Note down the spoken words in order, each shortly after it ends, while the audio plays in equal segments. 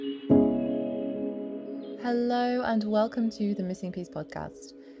Hello and welcome to the Missing Piece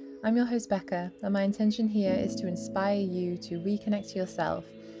podcast. I'm your host Becca, and my intention here is to inspire you to reconnect to yourself,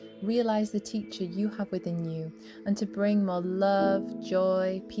 realize the teacher you have within you, and to bring more love,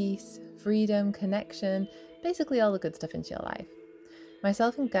 joy, peace, freedom, connection, basically all the good stuff into your life.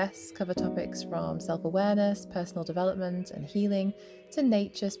 Myself and guests cover topics from self-awareness, personal development and healing, to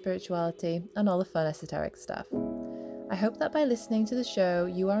nature, spirituality, and all the fun esoteric stuff. I hope that by listening to the show,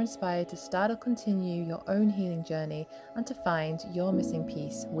 you are inspired to start or continue your own healing journey and to find your missing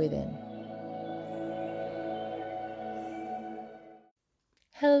piece within.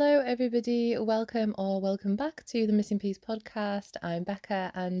 Hello, everybody. Welcome back to the Missing Piece podcast. I'm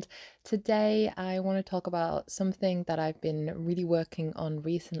Becca, and today I want to talk about something that I've been really working on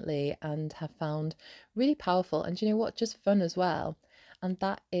recently and have found really powerful and, you know what, just fun as well. And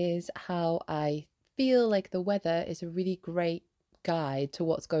that is how I feel like the weather is a really great guide to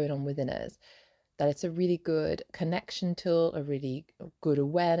what's going on within us. That it's a really good connection tool, a really good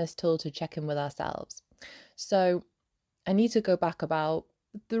awareness tool to check in with ourselves. So I need to go back about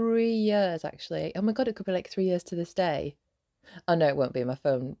 3 years actually. Oh my God, it could be like 3 years to this day. Oh no, it won't be. My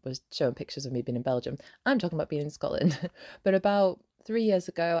phone was showing pictures of me being in Belgium. I'm talking about being in Scotland. But about 3 years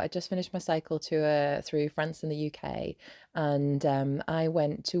ago, I just finished my cycle tour through France and the UK. And I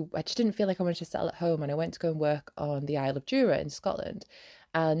just didn't feel like I wanted to settle at home. And I went to go and work on the Isle of Jura in Scotland.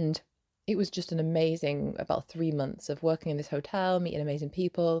 And it was just an amazing about 3 months of working in this hotel, meeting amazing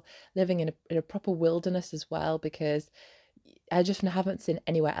people, living in a proper wilderness as well, because I just haven't seen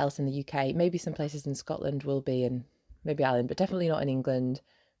anywhere else in the UK. Maybe some places in Scotland will be, and maybe Ireland, but definitely not in England,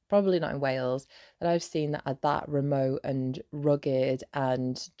 probably not in Wales, that I've seen that are that remote and rugged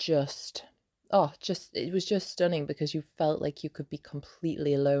and it was just stunning because you felt like you could be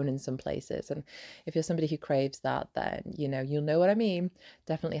completely alone in some places. And if you're somebody who craves that, then, you'll know what I mean.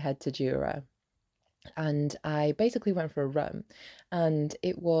 Definitely head to Jura. And I basically went for a run, and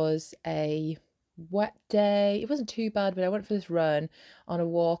it was a wet day. It wasn't too bad, but I went for this run on a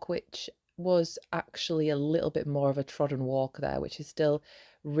walk, which was actually a little bit more of a trodden walk there, which is still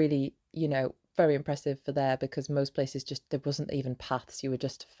really, very impressive for there because most places just there wasn't even paths. You were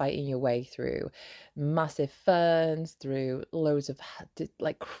just fighting your way through massive ferns, through loads of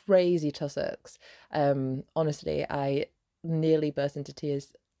like crazy tussocks. Honestly, I nearly burst into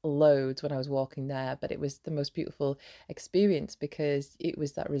tears loads when I was walking there, but it was the most beautiful experience because it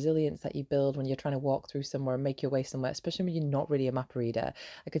was that resilience that you build when you're trying to walk through somewhere and make your way somewhere, especially when you're not really a map reader.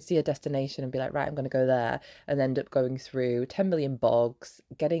 I could see a destination and be like, right, I'm going to go there, and end up going through 10 million bogs,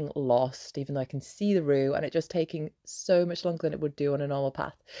 getting lost, even though I can see the route, and it just taking so much longer than it would do on a normal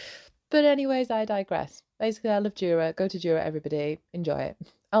path. But anyways, I digress. Basically, I love Jura. Go to Jura, everybody. Enjoy it.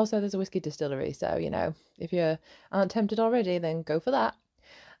 Also, there's a whiskey distillery, so, if you aren't tempted already, then go for that.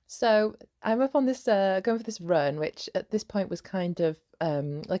 So I'm up on this, going for this run, which at this point was kind of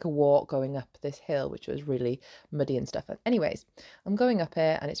like a walk going up this hill, which was really muddy and stuff. And anyways, I'm going up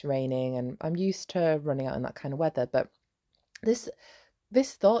it and it's raining, and I'm used to running out in that kind of weather. But this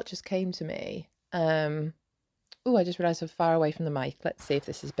thought just came to me. Oh, I just realised I'm far away from the mic. Let's see if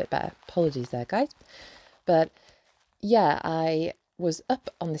this is a bit better. Apologies there, guys. But yeah, I was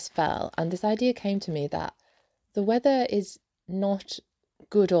up on this fell, and this idea came to me that the weather is not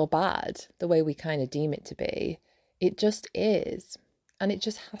good or bad the way we kind of deem it to be. It just is. And it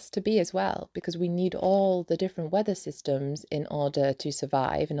just has to be as well, because we need all the different weather systems in order to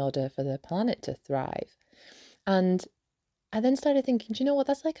survive, in order for the planet to thrive. And I then started thinking, do you know what?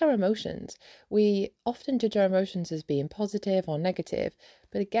 That's like our emotions. We often judge our emotions as being positive or negative,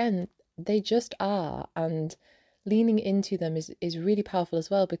 but again, they just are. And leaning into them is really powerful as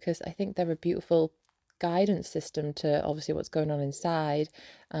well, because I think they're a beautiful guidance system to obviously what's going on inside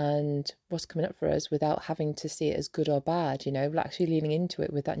and what's coming up for us without having to see it as good or bad, actually leaning into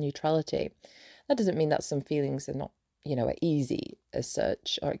it with that neutrality. That doesn't mean that some feelings are not, are easy as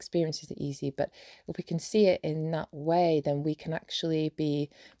such, or experiences are easy, but if we can see it in that way, then we can actually be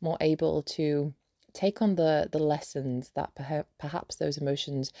more able to take on the lessons that perhaps those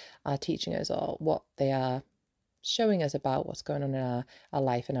emotions are teaching us, or what they are showing us about what's going on in our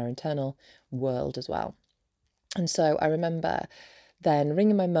life and our internal world as well. And so I remember then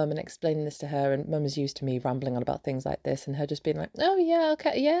ringing my mum and explaining this to her, and mum is used to me rambling on about things like this, and her just being like, oh yeah,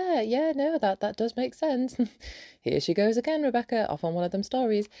 okay, yeah, no, that does make sense. Here she goes again, Rebecca, off on one of them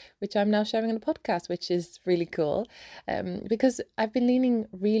stories, which I'm now sharing on a podcast, which is really cool, because I've been leaning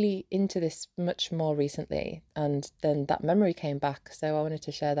really into this much more recently, and then that memory came back, so I wanted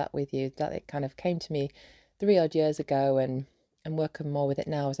to share that with you, that it kind of came to me 3 odd years ago, and I'm working more with it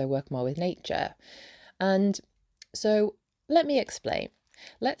now as I work more with nature. And so let me explain.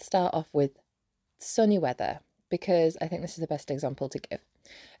 Let's start off with sunny weather, because I think this is the best example to give,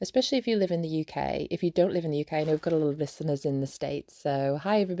 especially if you live in the UK. If you don't live in the UK, I know we've got a lot of listeners in the States. So,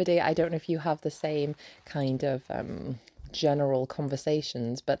 hi, everybody. I don't know if you have the same kind of general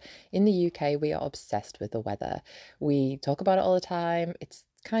conversations, but in the UK, we are obsessed with the weather. We talk about it all the time. It's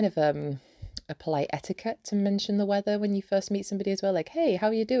kind of a polite etiquette to mention the weather when you first meet somebody as well. Like, hey, how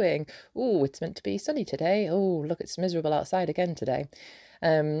are you doing? Oh, it's meant to be sunny today. Oh, look, it's miserable outside again today.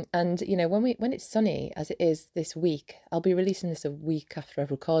 And you know, when it's sunny as it is this week, I'll be releasing this a week after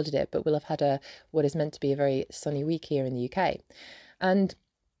I've recorded it, but we'll have had what is meant to be a very sunny week here in the UK. And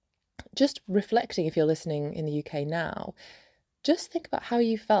just reflecting, if you're listening in the UK now, just think about how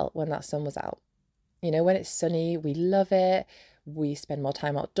you felt when that sun was out. You know, when it's sunny, we love it. We spend more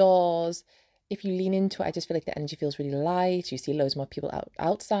time outdoors. If you lean into it, I just feel like the energy feels really light. You see loads more people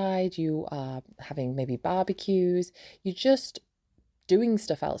outside. You are having maybe barbecues. You're just doing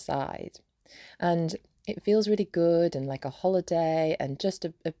stuff outside. And it feels really good and like a holiday and just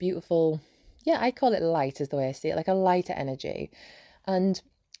a beautiful, yeah, I call it light is the way I see it, like a lighter energy. And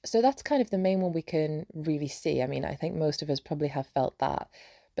so that's kind of the main one we can really see. I mean, I think most of us probably have felt that.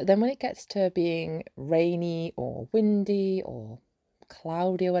 But then when it gets to being rainy or windy or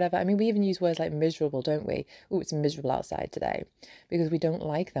cloudy or whatever, I mean, we even use words like miserable, don't we? Oh, it's miserable outside today, because we don't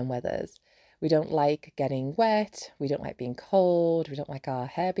like them weathers. We don't like getting wet. We don't like being cold. We don't like our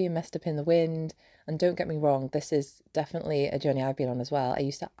hair being messed up in the wind. And don't get me wrong, this is definitely a journey I've been on as well. I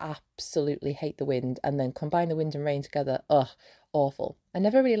used to absolutely hate the wind, and then combine the wind and rain together. Ugh, awful. I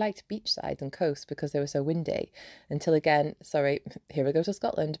never really liked beachsides and coasts because they were so windy until, again, sorry, here we go to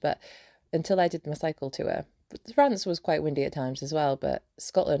Scotland, but until I did my cycle tour. France was quite windy at times as well, but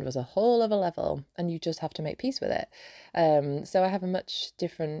Scotland was a whole other level, and you just have to make peace with it. So I have a much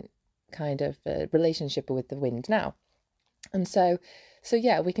different kind of relationship with the wind now. And so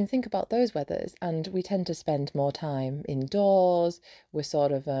yeah, we can think about those weathers, and we tend to spend more time indoors. We're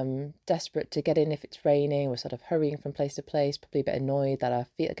sort of desperate to get in if it's raining. We're sort of hurrying from place to place, probably a bit annoyed that our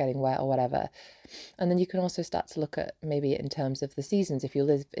feet are getting wet or whatever. And then you can also start to look at maybe in terms of the seasons, if you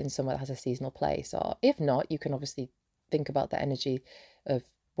live in somewhere that has a seasonal place, or if not, you can obviously think about the energy of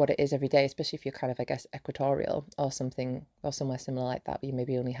what it is every day, especially if you're kind of, I guess, equatorial or something, or somewhere similar like that, where you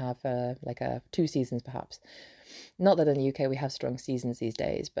maybe only have like a 2 seasons perhaps. Not that in the UK we have strong seasons these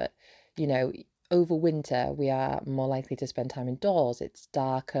days, but you know, over winter we are more likely to spend time indoors. It's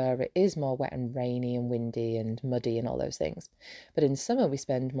darker, it is more wet and rainy and windy and muddy and all those things. But in summer we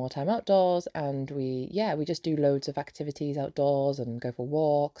spend more time outdoors, and we just do loads of activities outdoors and go for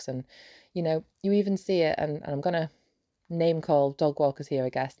walks. And you know, you even see it, and I'm gonna name call dog walkers here, I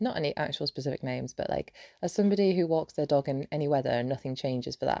guess. Not any actual specific names, but like, as somebody who walks their dog in any weather and nothing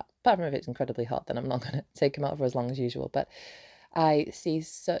changes for that, apart from if it's incredibly hot, then I'm not going to take him out for as long as usual. But I see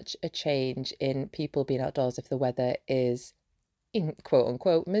such a change in people being outdoors if the weather is, in quote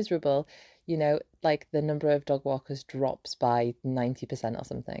unquote, miserable. You know, like the number of dog walkers drops by 90% or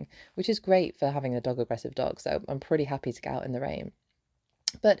something, which is great for having a dog aggressive dog. So I'm pretty happy to get out in the rain.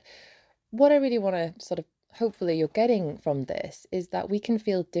 But what I really want to sort of hopefully you're getting from this is that we can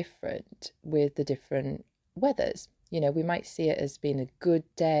feel different with the different weathers. You know, we might see it as being a good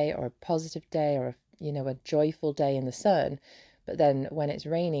day or a positive day or, a joyful day in the sun. But then when it's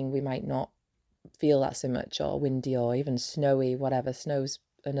raining, we might not feel that so much, or windy or even snowy, whatever. Snow's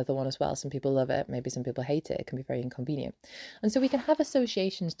another one as well. Some people love it. Maybe some people hate it. It can be very inconvenient. And so we can have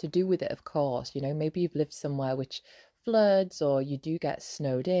associations to do with it, of course. You know, maybe you've lived somewhere which floods, or you do get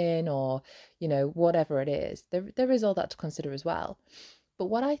snowed in, or whatever it is. There is all that to consider as well. But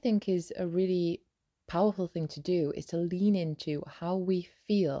what I think is a really powerful thing to do is to lean into how we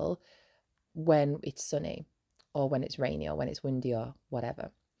feel when it's sunny, or when it's rainy, or when it's windy, or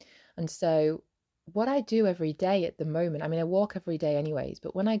whatever. And so what I do every day at the moment, I mean, I walk every day anyways,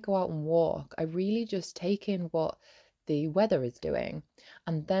 but when I go out and walk, I really just take in what the weather is doing,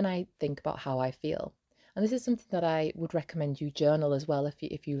 and then I think about how I feel. And this is something that I would recommend you journal as well,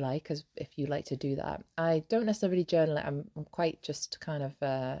 if you like, as if you like to do that. I don't necessarily journal it. I'm quite just kind of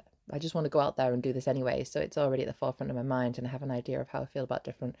I just want to go out there and do this anyway, so it's already at the forefront of my mind, and I have an idea of how I feel about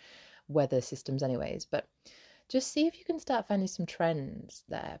different weather systems anyways. But just see if you can start finding some trends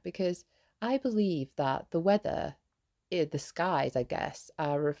there, because I believe that the weather, the skies, I guess,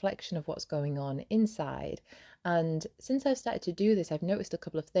 are a reflection of what's going on inside. And since I've started to do this, I've noticed a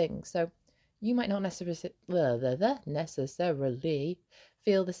couple of things. So you might not necessarily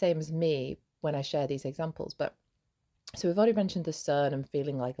feel the same as me when I share these examples. But so we've already mentioned the sun and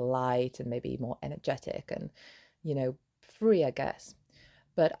feeling like light and maybe more energetic and, free, I guess.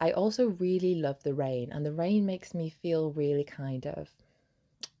 But I also really love the rain, and the rain makes me feel really kind of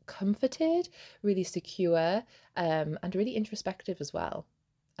comforted, really secure, and really introspective as well.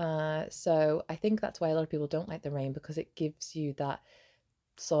 So I think that's why a lot of people don't like the rain, because it gives you that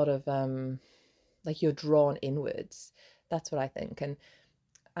sort of like you're drawn inwards. That's what I think. And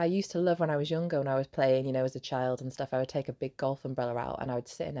I used to love when I was younger, when I was playing, as a child and stuff, I would take a big golf umbrella out and I would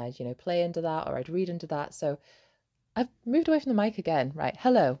sit and I'd, play under that, or I'd read under that. So I've moved away from the mic again. Right.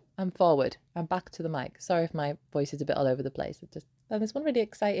 Hello. I'm forward. I'm back to the mic. Sorry if my voice is a bit all over the place. This one really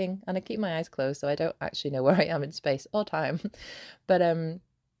exciting, and I keep my eyes closed, so I don't actually know where I am in space or time. But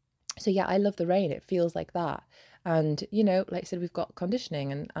so yeah, I love the rain. It feels like that. And like I said, we've got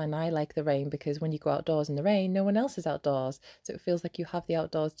conditioning, and I like the rain because when you go outdoors in the rain, no one else is outdoors. So it feels like you have the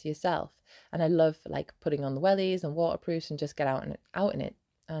outdoors to yourself. And I love like putting on the wellies and waterproofs and just get out in it.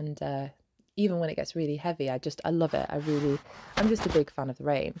 And even when it gets really heavy, I love it. I'm just a big fan of the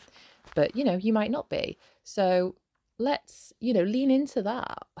rain. But you might not be. So let's lean into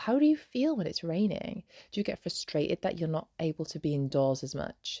that. How do you feel when it's raining? Do you get frustrated that you're not able to be indoors as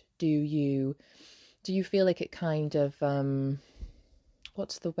much? Do you feel like it kind of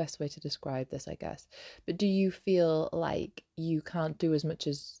what's the best way to describe this, I guess? But do you feel like you can't do as much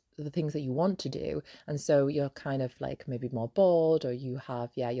as the things that you want to do, and so you're kind of like maybe more bored, or you're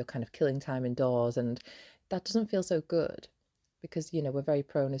kind of killing time indoors, and that doesn't feel so good? Because we're very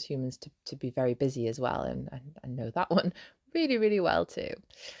prone as humans to be very busy as well, and I know that one really, really well too.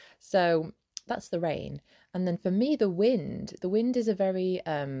 So that's the rain. And then for me, the wind is a very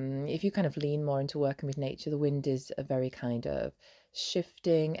if you kind of lean more into working with nature, the wind is a very kind of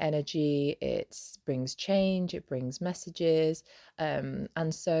shifting energy. It brings change, it brings messages,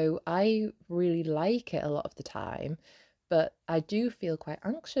 and so I really like it a lot of the time. But I do feel quite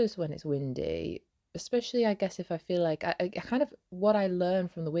anxious when it's windy, especially I guess if I feel like I kind of, what I learn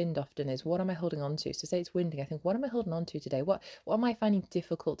from the wind often is, what am I holding on to? So say it's windy, I think, what am I holding on to today? What am I finding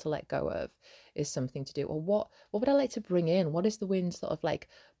difficult to let go of is something to do. Or what would I like to bring in? What is the wind sort of like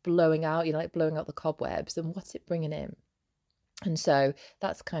blowing out, like blowing out the cobwebs, and what's it bringing in? And so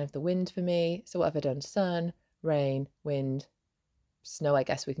that's kind of the wind for me. So what have I done? Sun, rain, wind, snow, I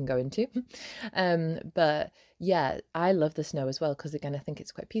guess we can go into. But yeah, I love the snow as well, because again, I think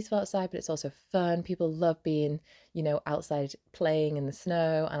it's quite peaceful outside, but it's also fun. People love being, outside playing in the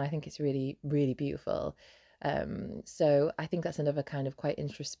snow, and I think it's really, really beautiful. So I think that's another kind of quite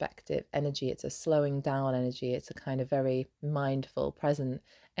introspective energy. It's a slowing down energy. It's a kind of very mindful, present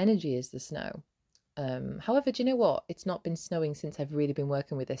energy, is the snow. However, do you know what? It's not been snowing since I've really been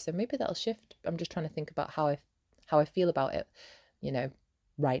working with this, so maybe that'll shift. I'm just trying to think about how I feel about it, you know,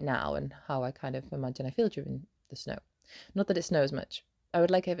 right now, and how I kind of imagine I feel during the snow. Not that it snows much. I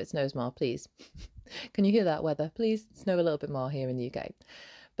would like it if it snows more, please. Can you hear that weather? Please snow a little bit more here in the UK.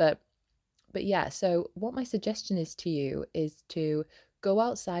 But yeah, so what my suggestion is to you is to go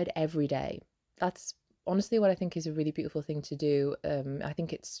outside every day. That's honestly what I think is a really beautiful thing to do. I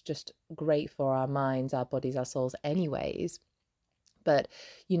think it's just great for our minds, our bodies, our souls, anyways. But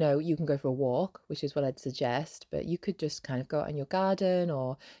you can go for a walk, which is what I'd suggest, but you could just kind of go out in your garden,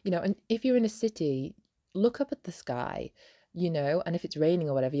 or and if you're in a city, look up at the sky, and if it's raining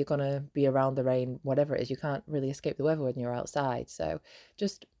or whatever, you're going to be around the rain, whatever it is. You can't really escape the weather when you're outside. So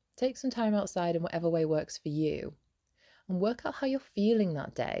just take some time outside in whatever way works for you, and work out how you're feeling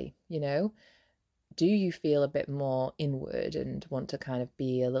that day. Do you feel a bit more inward and want to kind of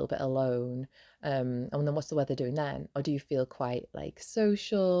be a little bit alone? And then what's the weather doing then? Or do you feel quite like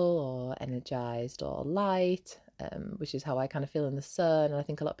social or energized or light, which is how I kind of feel in the sun, and I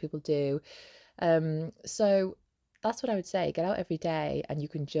think a lot of people do. So that's what I would say. Get out every day, and you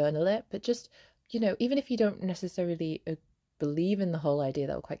can journal it, but just, even if you don't necessarily believe in the whole idea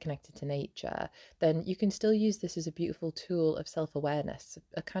that we're quite connected to nature, then you can still use this as a beautiful tool of self-awareness,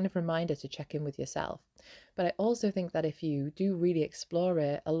 a kind of reminder to check in with yourself. But I also think that if you do really explore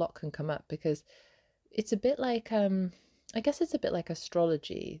it, a lot can come up, because it's a bit like I guess it's a bit like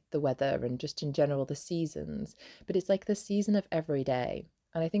astrology, the weather, and just in general the seasons, but it's like the season of every day.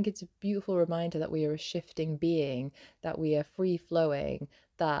 And I think it's a beautiful reminder that we are a shifting being, that we are free flowing,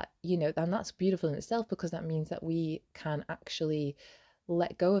 that, and that's beautiful in itself, because that means that we can actually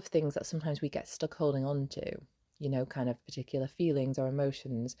let go of things that sometimes we get stuck holding on to, kind of particular feelings or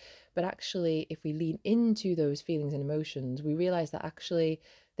emotions. But actually, if we lean into those feelings and emotions, we realize that actually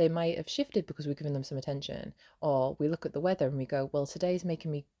they might have shifted because we've given them some attention. Or we look at the weather and we go, well, today's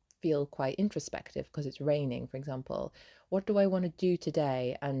making me feel quite introspective because it's raining, for example. What do I want to do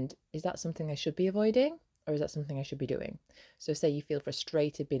today? And is that something I should be avoiding? Or is that something I should be doing? So say you feel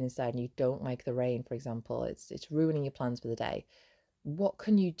frustrated being inside and you don't like the rain, for example, it's ruining your plans for the day. What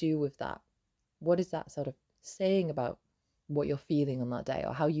can you do with that? What is that sort of saying about what you're feeling on that day,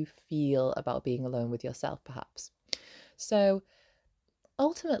 or how you feel about being alone with yourself, perhaps. So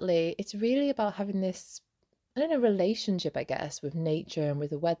ultimately, it's really about having this, I don't know, relationship, I guess, with nature and with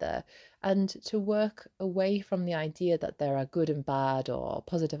the weather, and to work away from the idea that there are good and bad or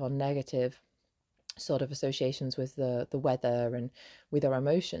positive or negative sort of associations with the weather and with our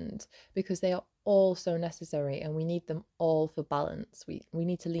emotions, because they are all so necessary and we need them all for balance. We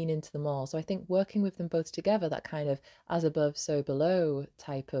need to lean into them all. So I think working with them both together, that kind of as above so below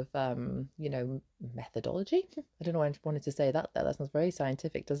type of methodology, I don't know why I wanted to say that there, that sounds very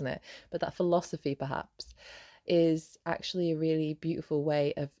scientific, doesn't it? But that philosophy perhaps is actually a really beautiful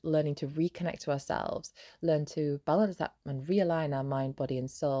way of learning to reconnect to ourselves, learn to balance that and realign our mind, body, and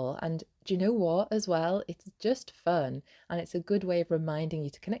soul. And do you know what, as well? It's just fun, and it's a good way of reminding you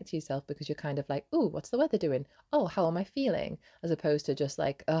to connect to yourself, because you're kind of like, oh, what's the weather doing? Oh, how am I feeling? As opposed to just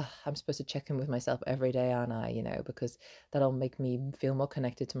like, oh, I'm supposed to check in with myself every day, aren't I? Because that'll make me feel more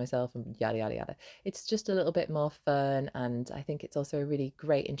connected to myself and yada, yada, yada. It's just a little bit more fun. And I think it's also a really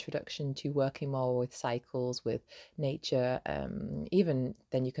great introduction to working more with cycles, with nature. Even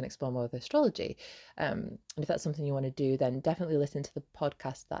then you can explore more with astrology. And if that's something you want to do, then definitely listen to the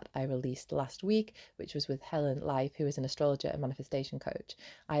podcast that I released last week, which was with Helen Life, who is an astrologer and manifestation coach.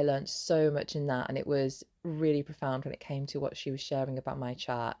 I learned so much in that, and it was really profound when it came to what she was sharing about my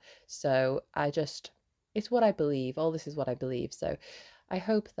chart. So it's what I believe. All this is what I believe. So I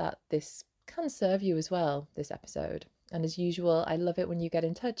hope that this can serve you as well, this episode. And as usual, I love it when you get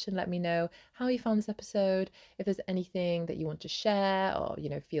in touch and let me know how you found this episode. If there's anything that you want to share, or,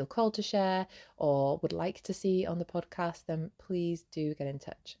 feel called to share, or would like to see on the podcast, then please do get in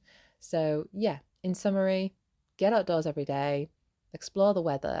touch. So yeah, in summary, get outdoors every day, explore the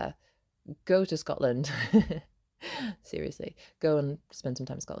weather, go to Scotland. Seriously, go and spend some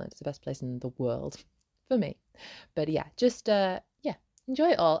time in Scotland. It's the best place in the world for me. But yeah, just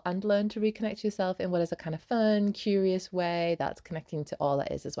enjoy it all and learn to reconnect to yourself in what is a kind of fun, curious way that's connecting to all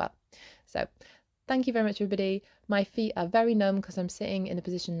that is as well. So thank you very much, everybody. My feet are very numb because I'm sitting in a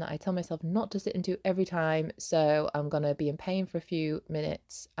position that I tell myself not to sit into every time. So I'm going to be in pain for a few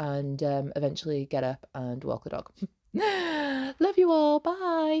minutes and eventually get up and walk the dog. Love you all.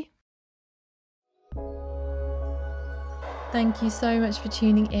 Bye. Thank you so much for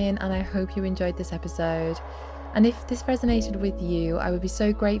tuning in, and I hope you enjoyed this episode. And if this resonated with you, I would be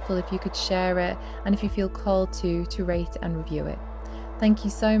so grateful if you could share it, and if you feel called to rate and review it. Thank you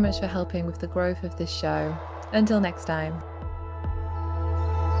so much for helping with the growth of this show. Until next time.